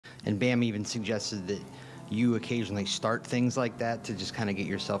And Bam even suggested that you occasionally start things like that to just kind of get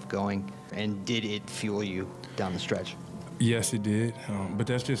yourself going. And did it fuel you down the stretch? Yes, it did. But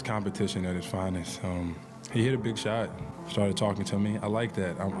that's just competition at its finest. He hit a big shot, started talking to me. I like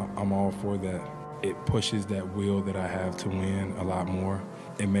that. I'm all for that. It pushes that will that I have to win a lot more.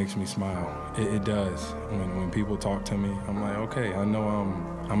 It makes me smile. It does. When people talk to me, I'm like, okay, I know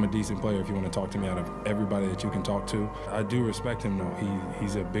I'm a decent player if you want to talk to me out of everybody that you can talk to. I do respect him, though.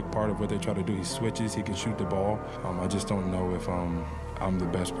 He's a big part of what they try to do. He switches, he can shoot the ball. I just don't know if I'm the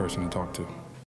best person to talk to.